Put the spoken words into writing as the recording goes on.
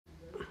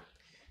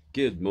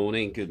Good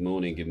morning, good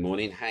morning, good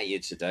morning. How are you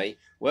today?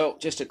 Well,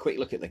 just a quick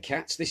look at the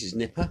cats. This is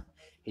Nipper.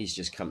 He's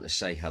just come to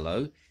say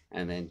hello.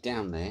 And then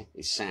down there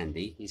is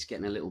Sandy. He's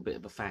getting a little bit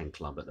of a fan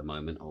club at the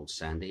moment, old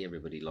Sandy.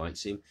 Everybody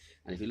likes him.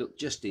 And if you look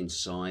just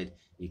inside,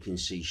 you can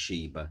see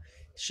Sheba.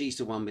 She's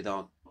the one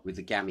with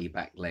the gammy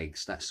back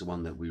legs. That's the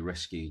one that we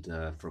rescued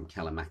from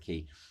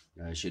Kalamaki.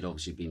 She'd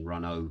obviously been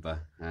run over,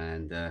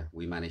 and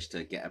we managed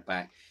to get her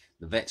back.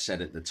 The vet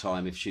said at the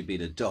time if she'd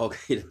been a dog,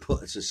 he'd have put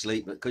her to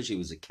sleep. But because she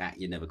was a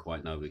cat, you never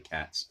quite know with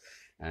cats.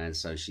 And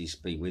so she's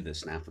been with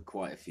us now for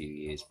quite a few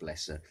years,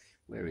 bless her.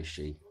 Where is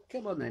she?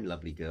 Come on then,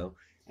 lovely girl.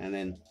 And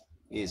then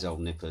here's old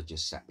Nipper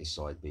just sat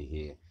beside me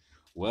here.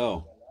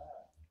 Well,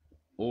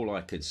 all I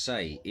could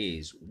say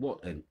is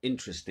what an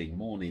interesting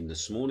morning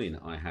this morning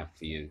I have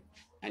for you.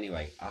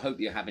 Anyway, I hope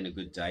you're having a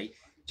good day.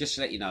 Just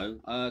to let you know,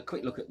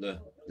 quick look at the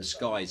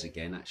skies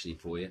again, actually,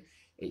 for you.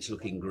 It's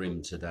looking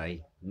grim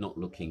today, not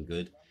looking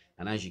good.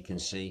 And as you can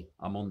see,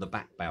 I'm on the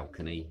back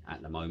balcony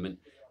at the moment.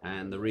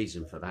 And the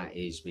reason for that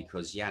is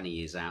because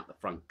Yanni is out the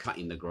front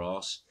cutting the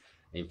grass.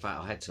 In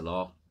fact, I had to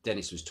laugh.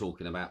 Dennis was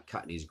talking about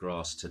cutting his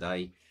grass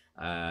today.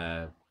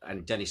 And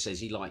Dennis says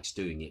he likes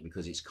doing it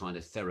because it's kind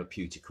of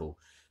therapeutical.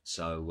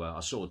 So I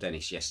saw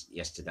Dennis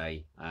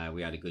yesterday.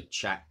 We had a good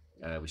chat.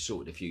 We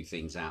sorted a few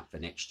things out for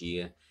next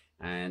year.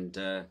 And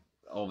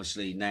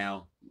obviously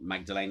now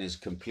Magdalena's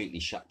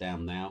completely shut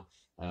down now.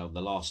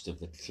 The last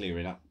of the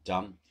clearing up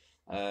done.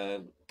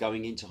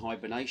 Going into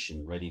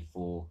hibernation, ready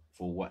for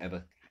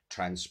whatever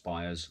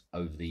transpires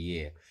over the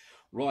year.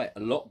 Right, a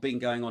lot been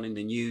going on in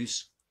the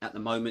news at the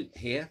moment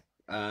here.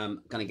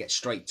 Going to get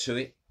straight to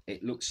it.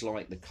 It looks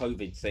like the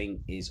COVID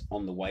thing is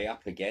on the way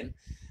up again.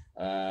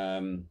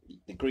 The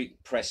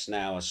Greek press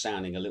now are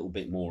sounding a little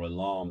bit more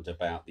alarmed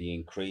about the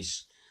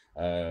increase,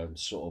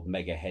 sort of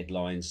mega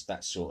headlines,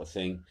 that sort of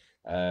thing.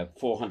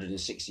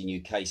 460 new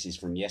cases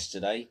from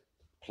yesterday,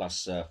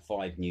 plus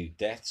 5 new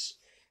deaths.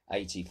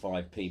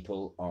 85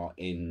 people are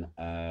in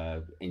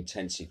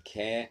intensive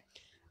care.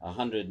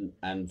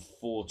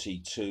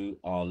 142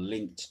 are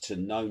linked to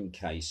known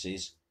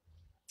cases,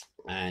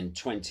 and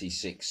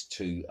 26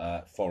 to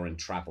foreign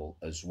travel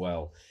as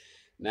well.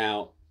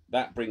 Now,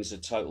 that brings the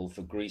total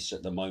for Greece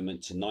at the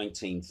moment to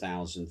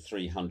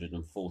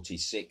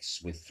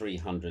 19,346 with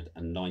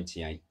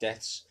 398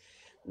 deaths.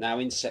 Now,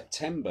 in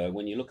September,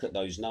 when you look at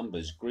those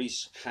numbers,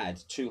 Greece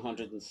had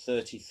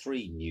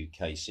 233 new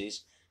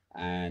cases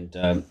and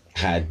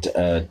had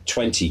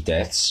 20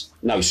 deaths.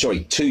 No,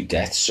 sorry, 2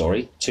 deaths,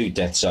 2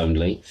 deaths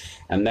only.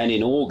 And then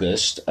in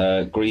August,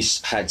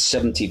 Greece had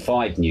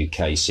 75 new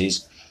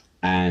cases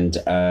and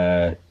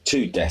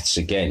 2 deaths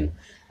again,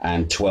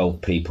 and 12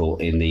 people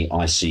in the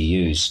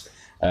ICUs.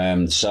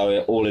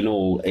 So all in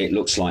all, it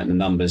looks like the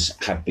numbers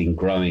have been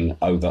growing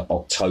over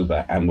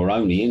October, and we're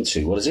only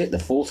into, what is it, the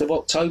 4th of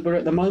October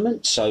at the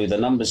moment? So the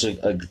numbers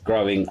are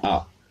growing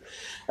up.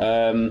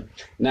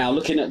 Now,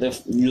 looking at the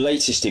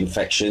latest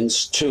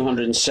infections,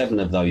 207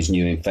 of those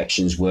new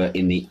infections were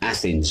in the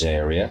Athens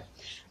area,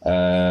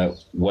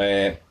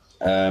 where,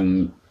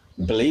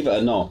 believe it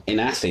or not, in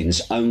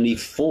Athens, only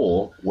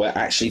 4 were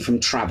actually from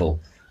travel.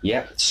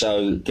 Yep,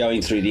 so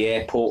going through the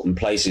airport and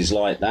places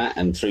like that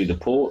and through the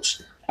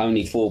ports,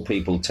 only 4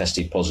 people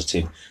tested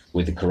positive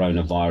with the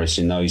coronavirus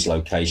in those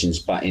locations,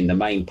 but in the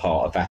main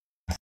part of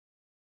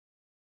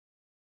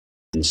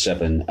Athens,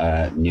 7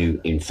 new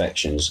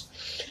infections.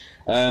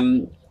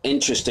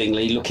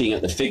 Interestingly, looking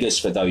at the figures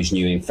for those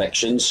new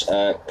infections,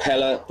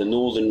 Pella, the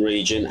northern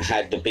region,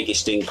 had the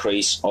biggest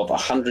increase of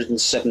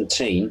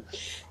 117.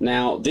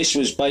 Now, this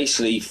was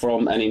basically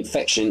from an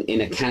infection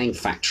in a canning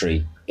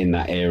factory in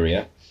that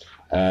area.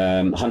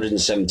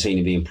 117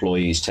 of the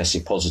employees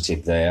tested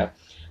positive there.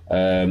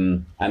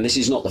 And this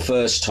is not the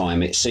first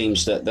time. It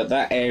seems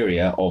that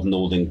area of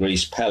northern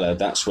Greece, Pella,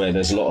 that's where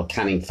there's a lot of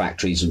canning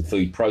factories and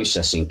food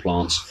processing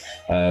plants.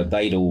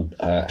 They'd all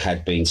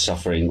had been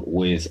suffering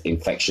with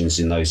infections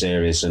in those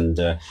areas, and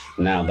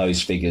now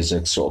those figures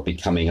are sort of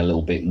becoming a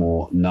little bit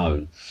more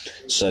known.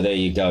 So there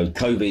you go.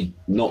 COVID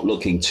not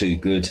looking too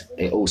good.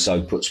 It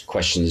also puts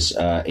questions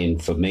in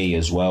for me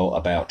as well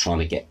about trying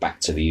to get back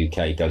to the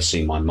UK, go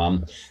see my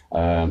mum,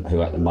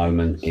 who at the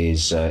moment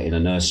is in a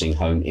nursing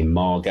home in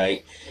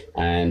Margate.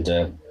 And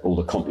all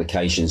the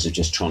complications of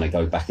just trying to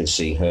go back and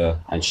see her,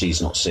 and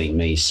she's not seen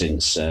me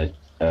since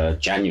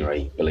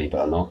January, believe it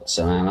or not.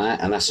 So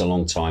and that's a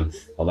long time,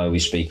 although we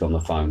speak on the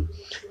phone,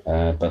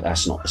 but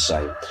that's not the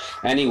same.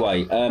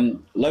 Anyway,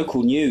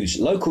 local news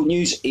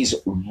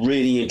is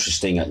really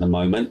interesting at the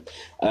moment.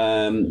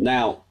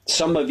 Now,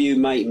 some of you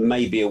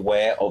may be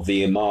aware of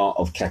the Emir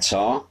of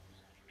Qatar.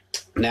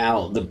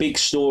 Now, the big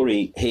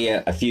story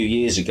here a few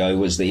years ago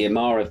was the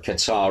Emir of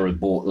Qatar had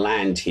bought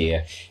land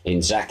here in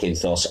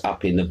Zakynthos,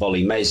 up in the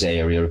Bolymez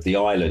area of the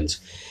island.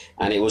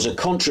 And it was a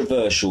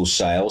controversial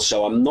sale,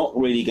 so I'm not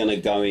really going to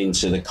go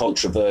into the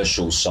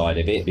controversial side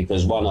of it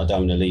because, one, I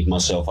don't want to leave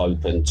myself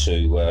open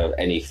to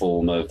any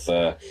form of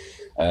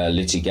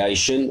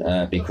litigation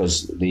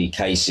because the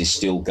case is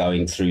still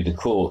going through the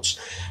courts.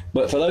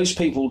 But for those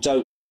people who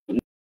don't,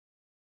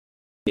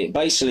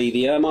 basically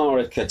the Emir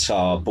of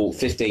Qatar bought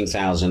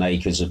 15,000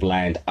 acres of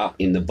land up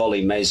in the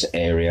Bolimez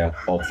area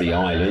of the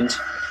island,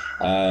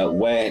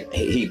 where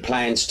he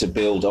plans to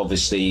build,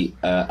 obviously,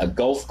 a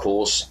golf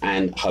course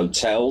and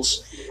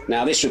hotels.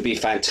 Now, this would be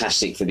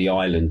fantastic for the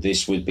island.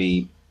 This would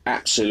be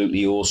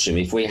absolutely awesome.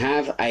 If we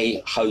have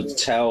a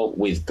hotel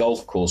with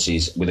golf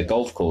courses, with a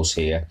golf course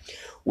here,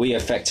 we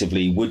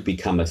effectively would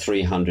become a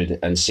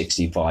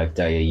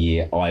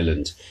 365-day-a-year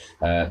island,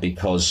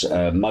 because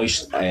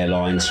most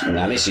airlines,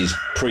 now this is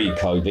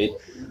pre-COVID,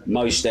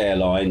 most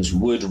airlines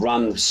would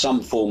run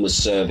some form of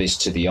service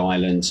to the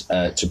island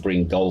to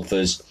bring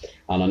golfers.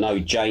 And I know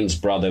James'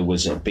 brother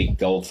was a big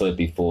golfer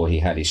before he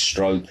had his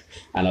stroke,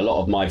 and a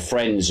lot of my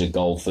friends are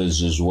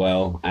golfers as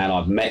well, and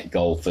I've met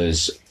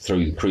golfers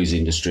through the cruise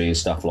industry and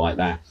stuff like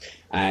that.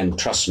 And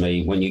trust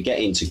me, when you get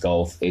into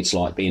golf, it's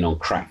like being on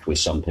crack with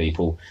some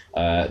people.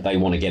 They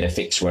want to get a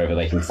fix wherever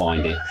they can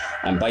find it.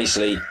 And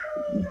basically,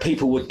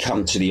 people would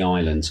come to the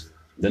island.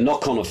 The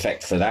knock-on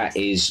effect for that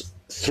is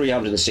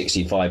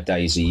 365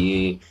 days a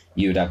year,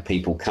 you'd have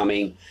people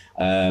coming.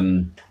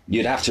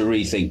 You'd have to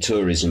rethink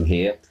tourism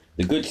here.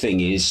 The good thing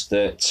is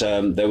that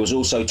there was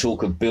also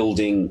talk of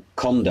building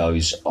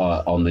condos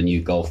on the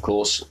new golf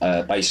course,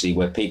 basically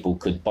where people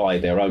could buy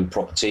their own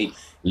property,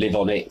 live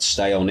on it,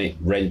 stay on it,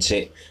 rent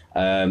it.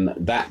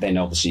 That then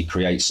obviously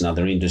creates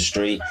another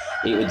industry.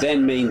 It would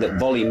then mean that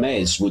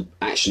Bolimez would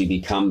actually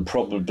become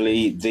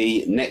probably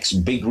the next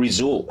big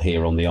resort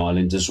here on the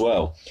island as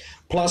well.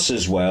 Plus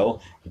as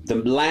well, the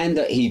land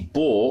that he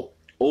bought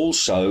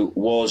also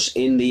was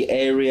in the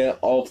area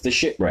of the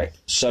shipwreck.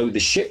 So the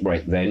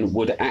shipwreck then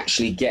would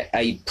actually get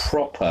a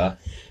proper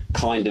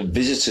kind of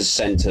visitor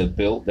centre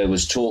built. There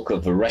was talk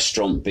of a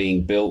restaurant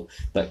being built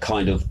that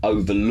kind of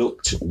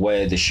overlooked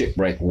where the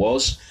shipwreck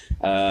was,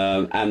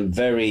 and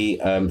very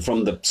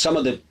from some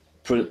of the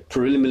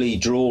preliminary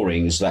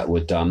drawings that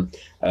were done,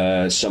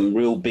 some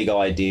real big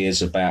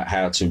ideas about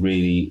how to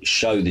really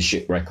show the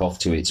shipwreck off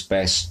to its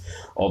best.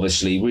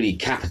 Obviously really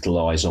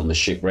capitalise on the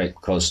shipwreck,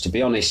 because to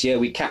be honest, yeah,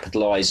 we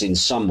capitalise in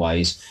some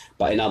ways,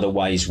 but in other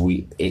ways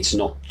it's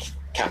not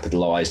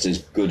capitalised as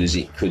good as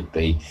it could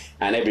be.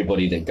 And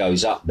everybody that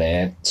goes up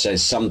there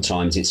says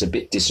sometimes it's a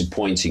bit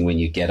disappointing when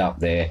you get up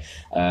there,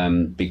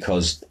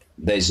 because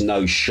there's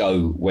no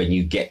show when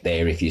you get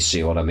there, if you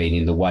see what I mean,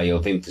 in the way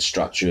of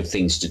infrastructure, of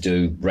things to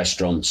do,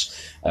 restaurants,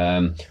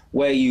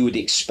 where you would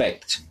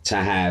expect to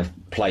have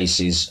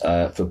places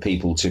for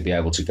people to be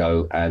able to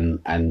go and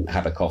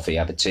have a coffee,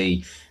 have a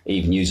tea,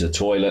 even use a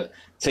toilet.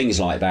 Things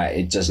like that,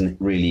 it doesn't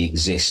really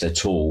exist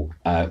at all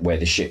where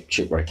the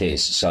shipwreck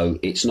is. So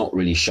it's not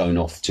really shown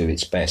off to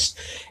its best.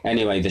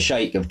 Anyway, the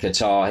Sheikh of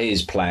Qatar,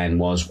 his plan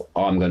was,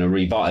 I'm going to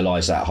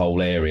revitalise that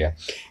whole area.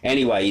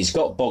 Anyway, he's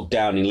got bogged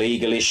down in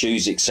legal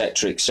issues,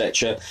 etc.,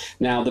 etc.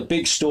 Now, the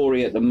big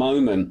story at the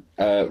moment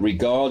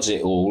regards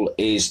it all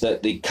is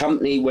that the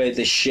company where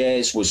the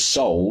shares was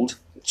sold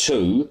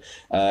to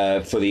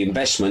for the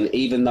investment,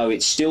 even though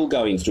it's still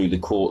going through the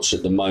courts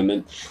at the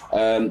moment,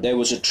 there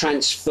was a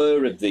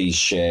transfer of these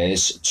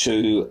shares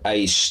to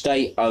a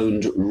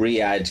state-owned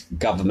Riyadh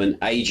government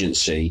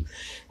agency.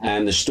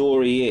 And the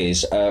story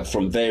is,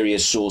 from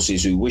various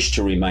sources who wish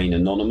to remain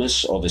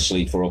anonymous,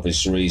 obviously for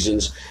obvious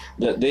reasons,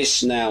 that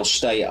this now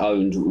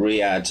state-owned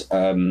Riyadh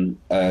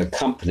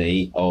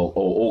company or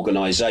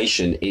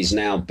organisation is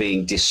now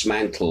being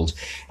dismantled.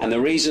 And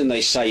the reason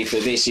they say for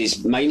this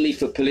is mainly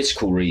for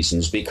political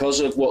reasons, because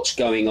of what's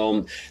going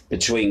on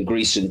between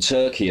Greece and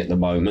Turkey at the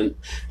moment.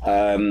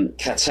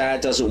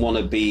 Qatar doesn't want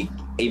to be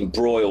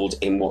embroiled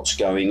in what's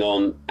going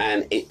on,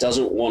 and it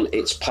doesn't want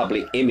its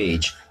public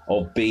image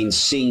of being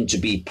seen to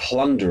be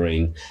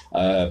plundering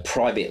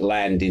private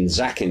land in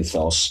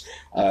Zakynthos.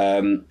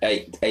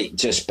 It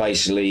just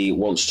basically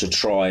wants to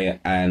try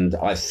and,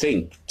 I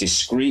think,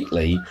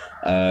 discreetly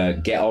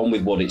get on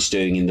with what it's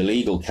doing in the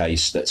legal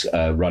case that's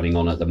running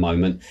on at the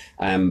moment,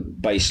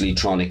 and basically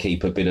trying to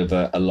keep a bit of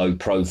a low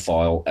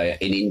profile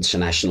in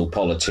international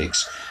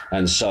politics.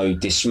 And so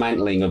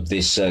dismantling of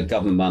this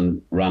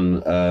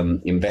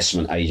government-run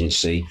investment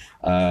agency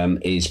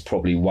is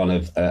probably one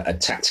of a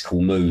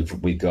tactical move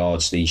with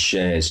regards to these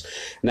shares.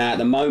 Now, at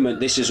the moment,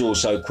 this has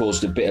also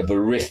caused a bit of a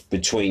rift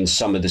between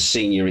some of the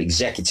senior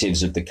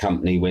executives of the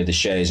company where the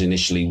shares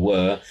initially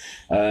were.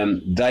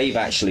 They've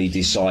actually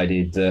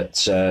decided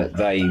that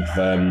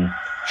they've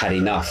had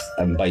enough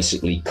and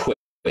basically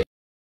quit.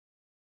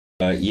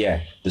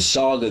 Yeah, the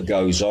saga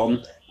goes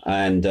on.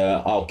 And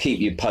I'll keep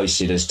you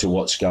posted as to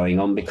what's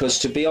going on, because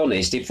to be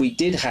honest, if we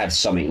did have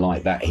something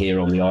like that here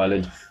on the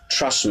island,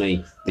 trust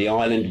me, the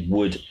island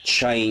would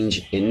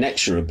change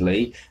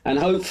inexorably, and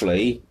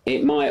hopefully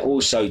it might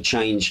also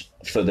change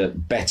for the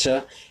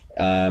better.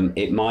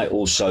 It might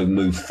also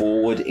move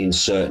forward in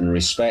certain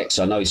respects.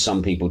 I know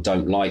some people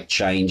don't like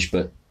change,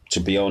 but to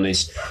be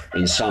honest,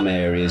 in some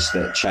areas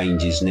that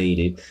change is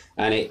needed.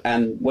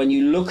 And when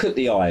you look at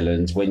the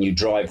island, when you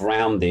drive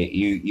around it,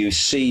 you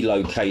see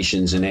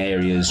locations and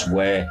areas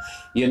where,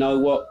 you know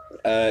what,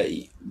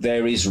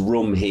 there is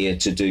room here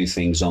to do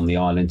things on the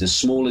island. As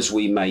small as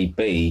we may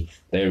be,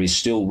 there is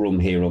still room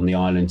here on the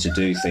island to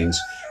do things.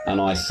 And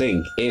I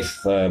think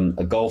if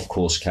a golf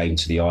course came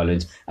to the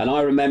island, and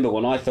I remember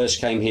when I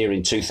first came here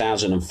in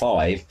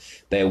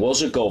 2005, there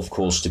was a golf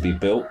course to be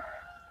built.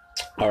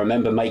 I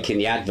remember making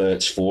the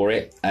adverts for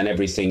it and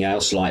everything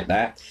else like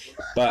that.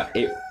 But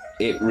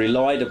it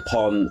relied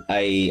upon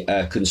a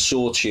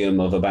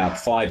consortium of about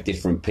 5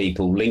 different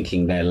people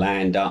linking their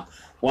land up.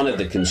 One of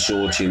the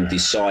consortium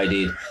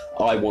decided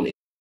I wanted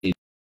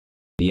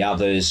the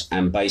others,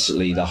 and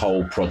basically the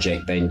whole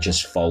project then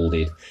just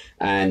folded.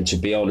 And to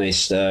be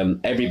honest,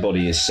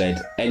 everybody has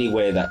said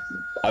anywhere that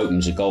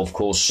opens a golf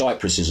course,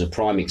 Cyprus is a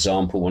prime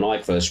example. When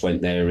I first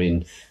went there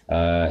in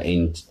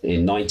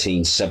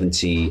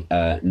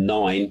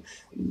 1979,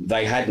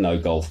 they had no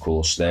golf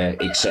course there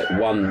except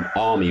one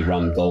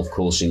army-run golf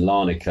course in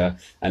Larnaca,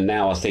 and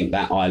now I think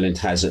that island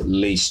has at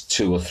least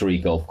 2 or 3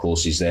 golf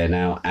courses there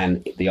now,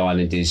 and the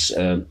island is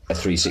a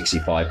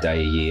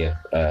 365-day-a-year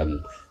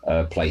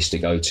place to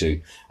go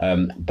to.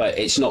 But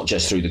it's not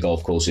just through the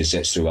golf courses,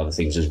 it's through other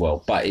things as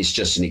well. But it's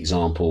just an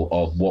example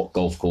of what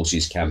golf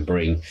courses can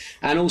bring,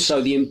 and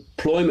also the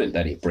employment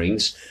that it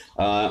brings.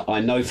 I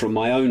know from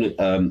my own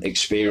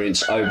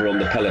experience over on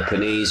the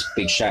Peloponnese,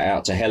 big shout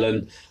out to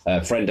Helen,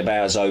 a friend of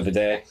ours over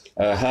there.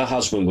 Her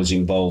husband was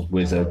involved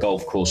with a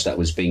golf course that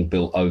was being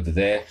built over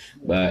there.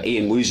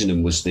 Ian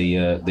Woosenham was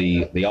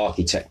the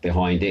architect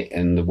behind it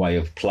and the way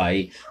of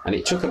play. And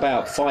it took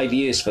about 5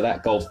 years for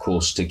that golf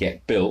course to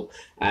get built.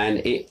 And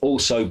it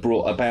also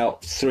brought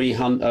about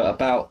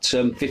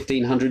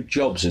 1,500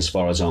 jobs, as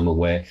far as I'm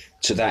aware,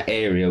 to that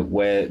area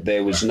where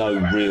there was no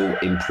real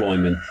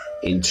employment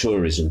in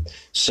tourism.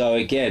 So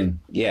again,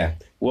 yeah,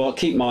 well, I'll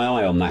keep my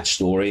eye on that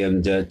story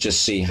and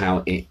just see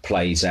how it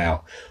plays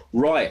out.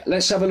 Right,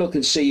 let's have a look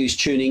and see who's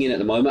tuning in at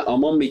the moment.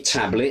 I'm on my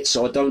tablet,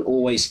 so I don't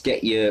always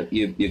get your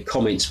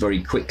comments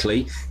very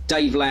quickly.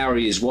 Dave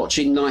Lowry is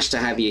watching. Nice to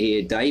have you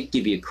here, Dave.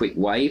 Give you a quick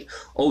wave.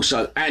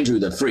 Also, Andrew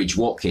the Fridge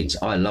Watkins.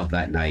 I love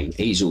that name.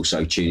 He's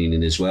also tuning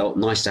in as well.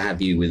 Nice to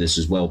have you with us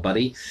as well,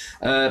 buddy.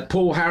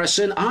 Paul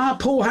Harrison.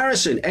 Paul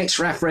Harrison,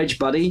 ex-Raf Reg,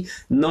 buddy.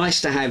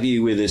 Nice to have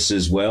you with us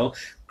as well.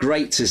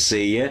 Great to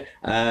see you.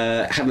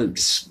 Haven't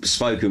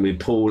spoken with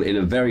Paul in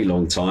a very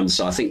long time,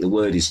 so I think the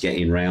word is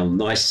getting round.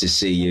 Nice to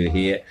see you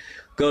here.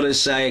 Got to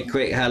say a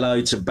quick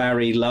hello to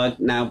Barry Lugg.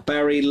 Now,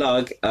 Barry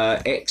Lugg,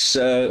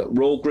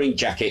 ex-Royal Green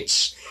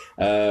Jackets,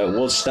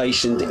 was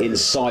stationed in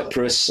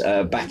Cyprus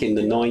back in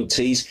the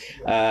 90s.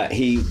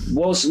 He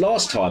was,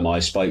 last time I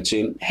spoke to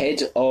him,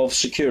 head of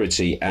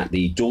security at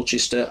the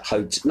Dorchester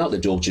Hotel, not the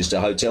Dorchester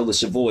Hotel, the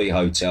Savoy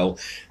Hotel.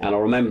 And I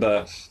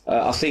remember,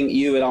 I think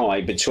you and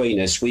I, between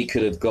us, we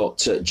could have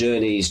got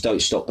Journeys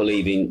Don't Stop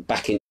Believing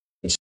back in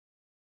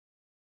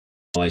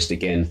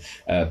again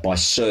by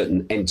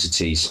certain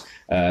entities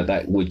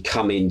that would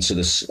come into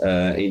the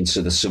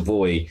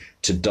Savoy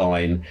to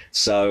dine.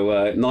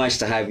 So nice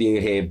to have you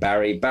here,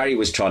 Barry. Barry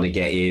was trying to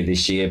get here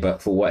this year, but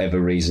for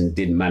whatever reason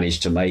didn't manage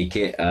to make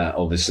it,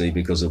 obviously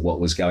because of what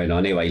was going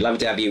on. Anyway, love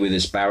to have you with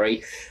us,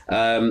 Barry.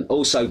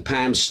 Also,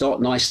 Pam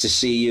Stott, nice to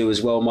see you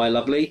as well, my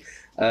lovely.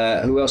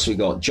 Who else we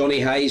got? Johnny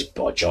Hayes.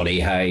 Oh, Johnny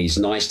Hayes.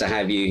 Nice to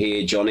have you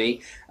here,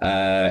 Johnny.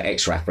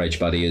 Ex-Raf Reg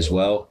buddy as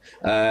well.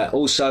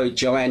 Also,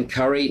 Joanne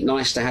Curry.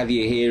 Nice to have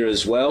you here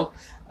as well.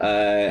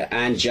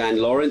 And Jan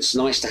Lawrence.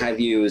 Nice to have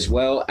you as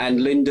well.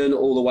 And Lyndon,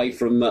 all the way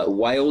from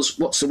Wales.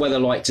 What's the weather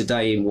like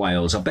today in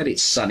Wales? I bet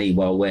it's sunny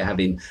while we're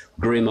having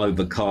grim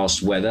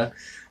overcast weather.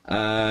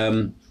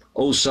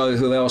 Also,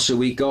 who else have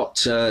we got?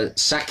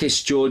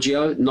 Sakis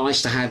Giorgio,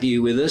 nice to have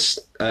you with us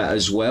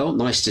as well.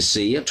 Nice to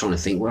see you. I'm trying to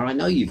think where I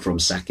know you from,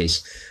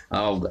 Sakis.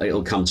 Oh,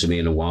 it'll come to me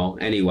in a while.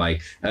 Anyway,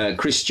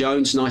 Chris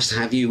Jones, nice to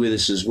have you with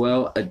us as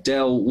well.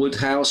 Adele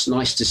Woodhouse,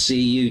 nice to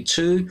see you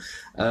too.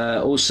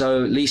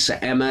 Also,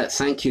 Lisa Emma,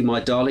 thank you, my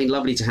darling.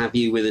 Lovely to have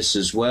you with us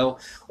as well.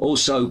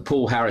 Also,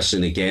 Paul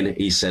Harrison again,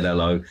 he said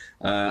hello.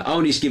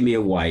 Only's give me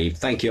a wave.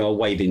 Thank you, I'll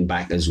wave in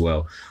back as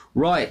well.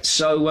 Right,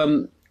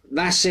 so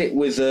that's it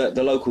with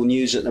the local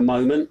news at the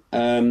moment.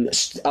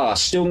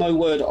 Still no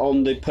word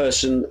on the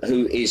person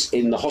who is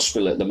in the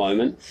hospital at the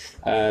moment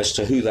as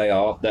to who they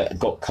are that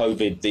got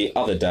COVID the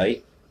other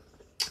day.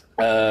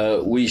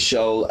 We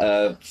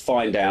shall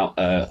find out,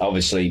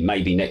 obviously,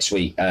 maybe next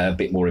week, a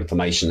bit more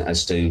information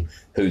as to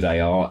who they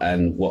are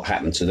and what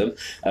happened to them.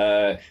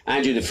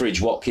 Andrew the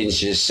Fridge Watkins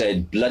just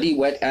said, bloody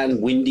wet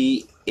and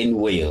windy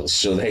in Wales.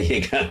 So there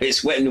you go.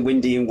 It's wet and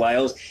windy in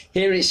Wales.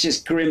 Here it's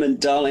just grim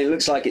and dull. It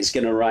looks like it's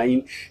going to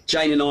rain.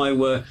 Jane and I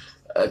were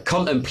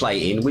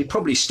contemplating. We're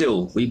probably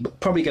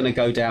going to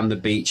go down the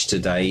beach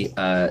today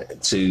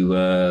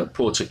to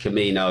Porto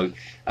Camino,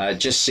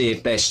 just see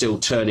if they're still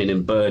turning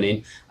and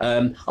burning.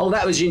 Oh,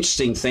 that was an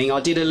interesting thing. I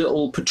did a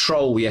little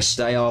patrol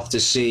yesterday after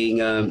seeing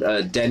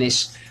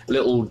Dennis.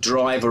 Little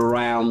drive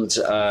around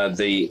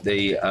the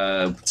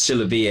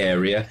Sillavi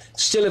area.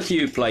 Still a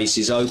few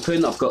places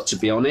open, I've got to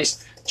be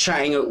honest.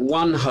 Chatting at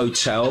one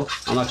hotel,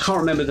 and I can't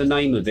remember the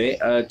name of it,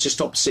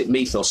 just opposite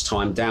Mythos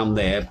Time down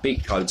there,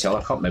 big hotel,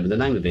 I can't remember the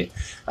name of it.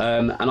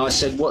 And I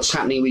said, what's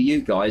happening with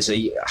you guys?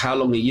 How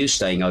long are you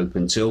staying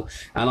open till?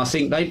 And I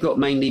think they've got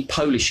mainly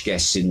Polish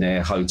guests in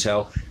their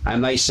hotel,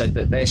 and they said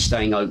that they're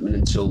staying open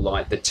until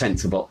like the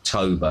 10th of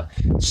October.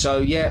 So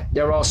yeah,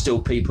 there are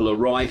still people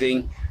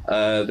arriving,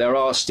 there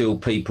are still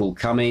people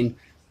coming,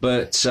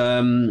 but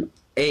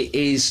it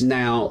is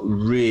now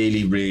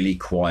really, really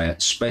quiet,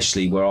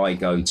 especially where I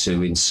go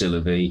to in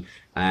Sillavi,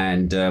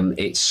 and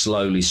it's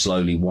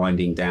slowly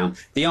winding down.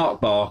 The Art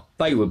Bar,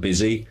 they were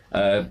busy.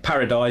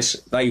 Paradise,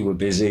 they were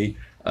busy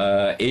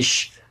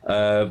ish,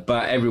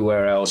 but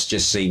everywhere else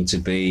just seemed to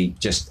be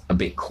just a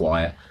bit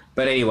quiet.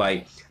 But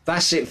anyway,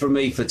 that's it from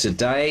me for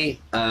today.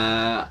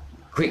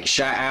 Quick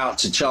shout out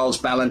to Charles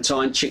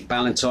Ballantyne, Chick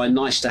Ballantyne,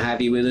 nice to have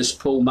you with us.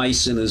 Paul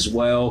Mason as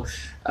well.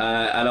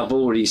 And I've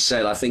already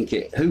said, I think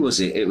who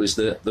was it? It was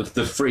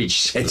the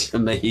fridge said to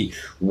me,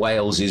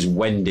 Wales is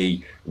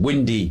windy.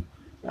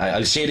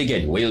 I'll say it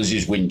again. Wales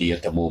is windy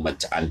at the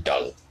moment and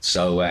dull.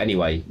 So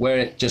anyway,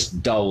 we're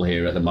just dull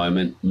here at the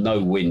moment. No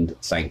wind,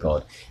 thank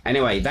God.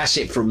 Anyway, that's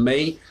it from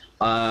me.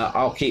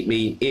 I'll keep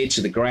me ear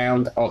to the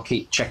ground. I'll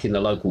keep checking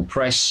the local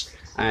press.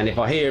 And if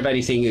I hear of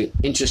anything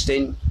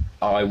interesting,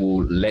 I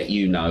will let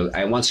you know.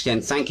 And once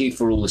again, thank you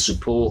for all the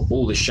support,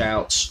 all the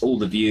shouts, all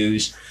the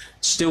views.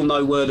 Still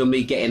no word on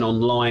me getting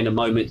online a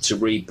moment to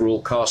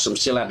rebroadcast. I'm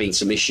still having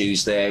some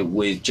issues there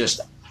with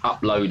just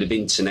upload of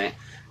internet.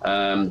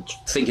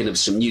 Thinking of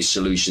some new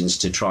solutions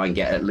to try and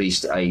get at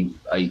least a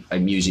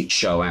music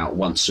show out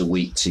once a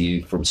week to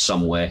you from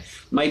somewhere,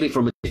 maybe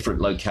from a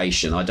different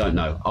location. I don't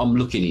know. I'm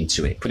looking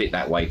into it, put it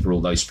that way, for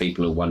all those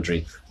people who are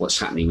wondering what's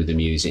happening with the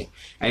music.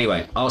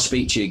 Anyway, I'll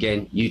speak to you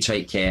again. You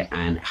take care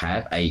and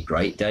have a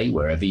great day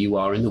wherever you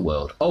are in the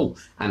world. Oh,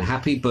 and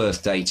happy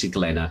birthday to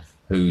Glenna,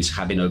 who's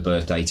having her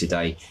birthday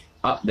today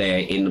up there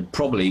in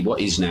probably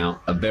what is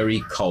now a very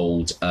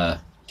cold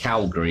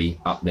Calgary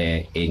up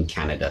there in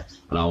Canada.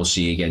 And I will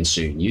see you again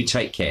soon. You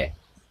take care.